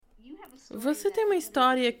Você tem uma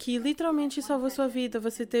história que literalmente salvou sua vida.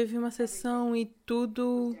 Você teve uma sessão e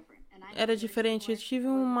tudo era diferente. Eu tive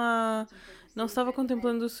uma. Não estava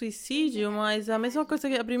contemplando o suicídio, mas a mesma coisa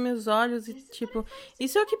que abri meus olhos e, tipo,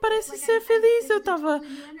 isso é o que parece ser feliz. Eu tava.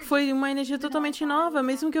 Foi uma energia totalmente nova.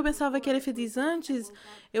 Mesmo que eu pensava que era feliz antes,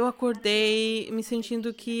 eu acordei me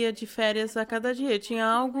sentindo que ia de férias a cada dia. Eu tinha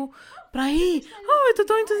algo pra ir. Oh, eu tô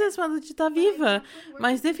tão entusiasmada de estar viva.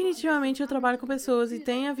 Mas definitivamente eu trabalho com pessoas e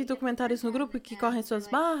tem havido comentários no grupo que correm suas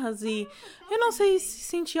barras e eu não sei se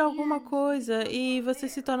sentir alguma coisa e você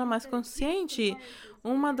se torna mais consciente.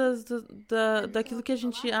 Uma daquilo que a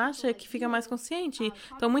gente acha é que fica mais consciente.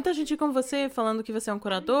 Então, muita gente como você falando que você é um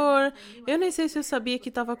curador. Eu nem sei se eu sabia que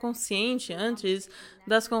estava consciente antes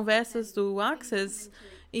das conversas do Access.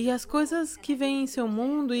 E as coisas que vêm em seu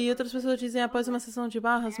mundo, e outras pessoas dizem após uma sessão de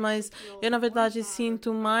barras, mas eu, na verdade,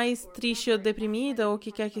 sinto mais triste ou deprimida, ou o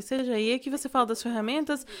que quer que seja. E é que você fala das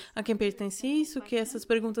ferramentas, a quem pertence isso, que essas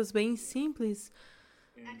perguntas bem simples.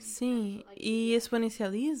 Sim, e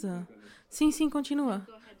exponencializa? Sim, sim, continua.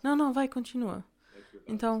 Não, não, vai, continua.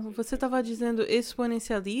 Então, você estava dizendo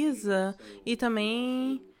exponencializa e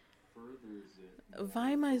também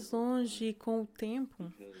vai mais longe com o tempo,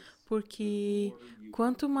 porque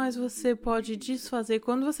quanto mais você pode desfazer,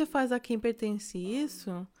 quando você faz a quem pertence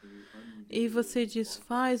isso, e você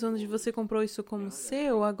desfaz onde você comprou isso como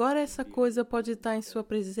seu, agora essa coisa pode estar em sua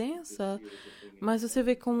presença, mas você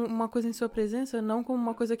vê como uma coisa em sua presença, não como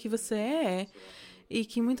uma coisa que você é. E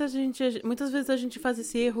que muitas vezes a gente faz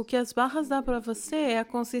esse erro, que as barras dá para você é a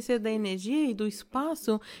consciência da energia e do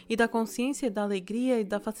espaço e da consciência da alegria e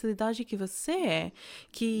da facilidade que você é,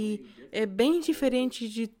 que é bem diferente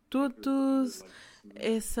de todas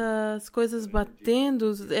essas coisas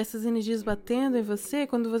batendo, essas energias batendo em você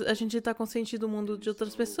quando a gente está consciente do mundo de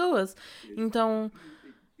outras pessoas. Então,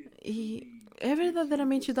 e é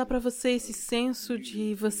verdadeiramente dá para você esse senso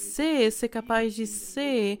de você ser capaz de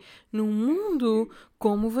ser no mundo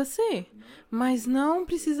como você, mas não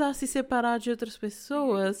precisar se separar de outras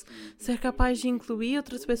pessoas, ser capaz de incluir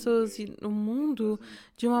outras pessoas no mundo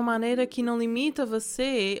de uma maneira que não limita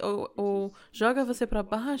você ou joga você para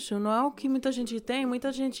baixo. Não é o que muita gente tem.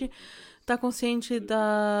 Muita gente está consciente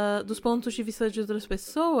dos pontos de vista de outras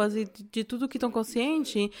pessoas e de tudo que estão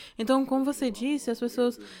conscientes. Então, como você disse, as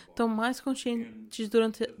pessoas estão mais conscientes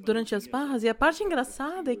durante as barras. E a parte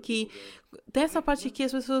engraçada é que tem essa parte que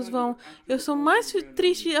as pessoas vão... Eu sou mais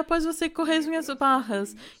triste após você correr as minhas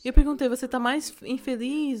barras. E eu perguntei, você está mais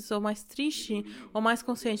infeliz ou mais triste ou mais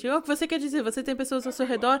consciente? O que você quer dizer? Você tem pessoas ao seu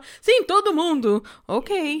redor? Sim, todo mundo!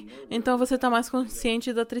 Ok. Então você está mais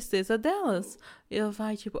consciente da tristeza delas. Ele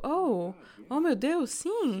vai tipo, oh meu Deus,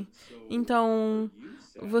 sim. Então,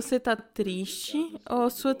 você tá triste, ou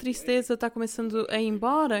sua tristeza tá começando a ir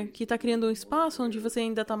embora, que tá criando um espaço onde você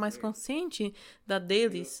ainda tá mais consciente da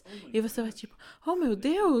deles. E você vai tipo, oh meu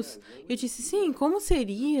Deus. Eu disse, sim, como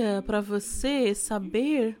seria pra você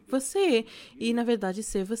saber você e, na verdade,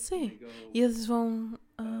 ser você? E eles vão,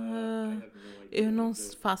 eu não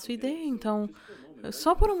faço ideia, então...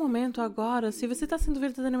 Só por um momento agora, se você está sendo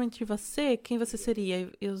verdadeiramente você, quem você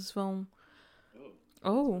seria? Eles vão...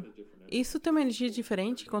 Oh, isso tem uma energia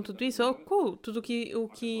diferente com tudo isso? Oh, cool. O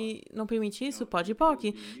que não permite isso, pode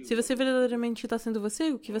POC. Se você verdadeiramente está sendo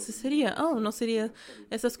você, o que você seria? Oh, não seria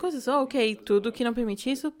essas coisas? Oh, ok. Tudo que não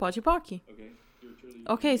permite isso, pode POC.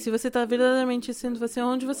 Ok, se você está verdadeiramente sendo você,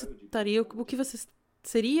 onde você estaria, o que você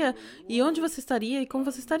seria, e onde você estaria, e como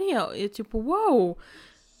você estaria? É tipo, uau!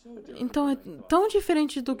 Então é tão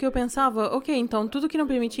diferente do que eu pensava. Ok, então tudo que não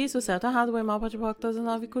permite isso, certo, errado, bem, mal, pode rock, todas as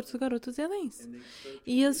 9 cursos, garotos e aléns.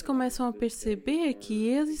 E eles começam a perceber que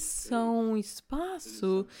eles são um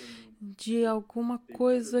espaço de alguma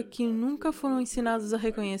coisa que nunca foram ensinados a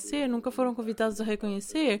reconhecer, nunca foram convidados a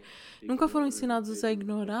reconhecer, nunca foram ensinados a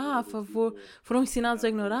ignorar, foram ensinados a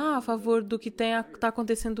ignorar a favor do que está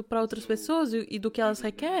acontecendo para outras pessoas e do que elas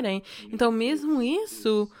requerem. Então, mesmo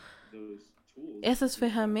isso... Essas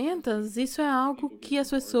ferramentas, isso é algo que as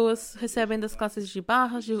pessoas recebem das classes de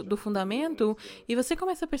barras, do fundamento, e você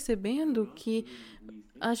começa percebendo que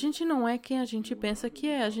a gente não é quem a gente pensa que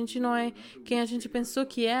é, a gente não é quem a gente pensou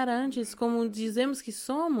que era antes, como dizemos que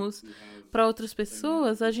somos para outras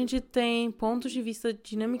pessoas, a gente tem pontos de vista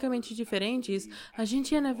dinamicamente diferentes, a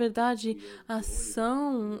gente é, na verdade,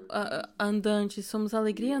 ação andante, somos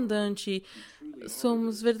alegria andante,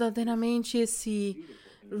 somos verdadeiramente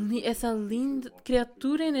essa linda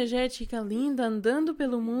criatura energética linda andando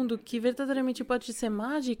pelo mundo que verdadeiramente pode ser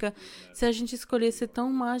mágica se a gente escolher ser tão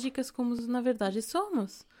mágicas como na verdade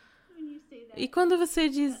somos. E quando você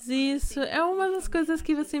diz isso, é uma das coisas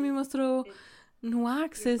que você me mostrou no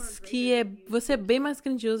Access que você é bem mais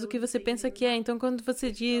grandioso do que você pensa que é. Então, quando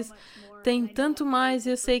você diz tem tanto mais,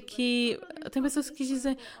 eu sei que tem pessoas que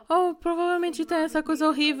dizem, oh, provavelmente tem essa coisa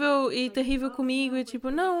horrível e terrível comigo. E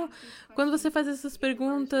tipo, não. Quando você faz essas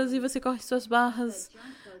perguntas e você corre suas barras,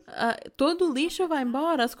 todo o lixo vai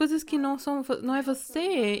embora, as coisas que não é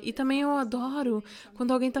você. E também eu adoro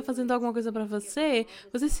quando alguém tá fazendo alguma coisa pra você,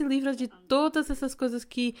 você se livra de todas essas coisas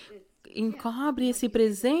que encobre esse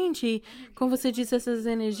presente, como você disse, essas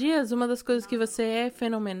energias. Uma das coisas que você é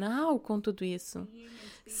fenomenal com tudo isso.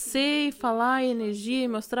 Ser, falar energia e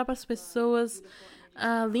mostrar para as pessoas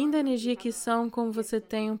a linda energia que são, como você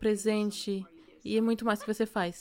tem um presente e é muito mais que você faz.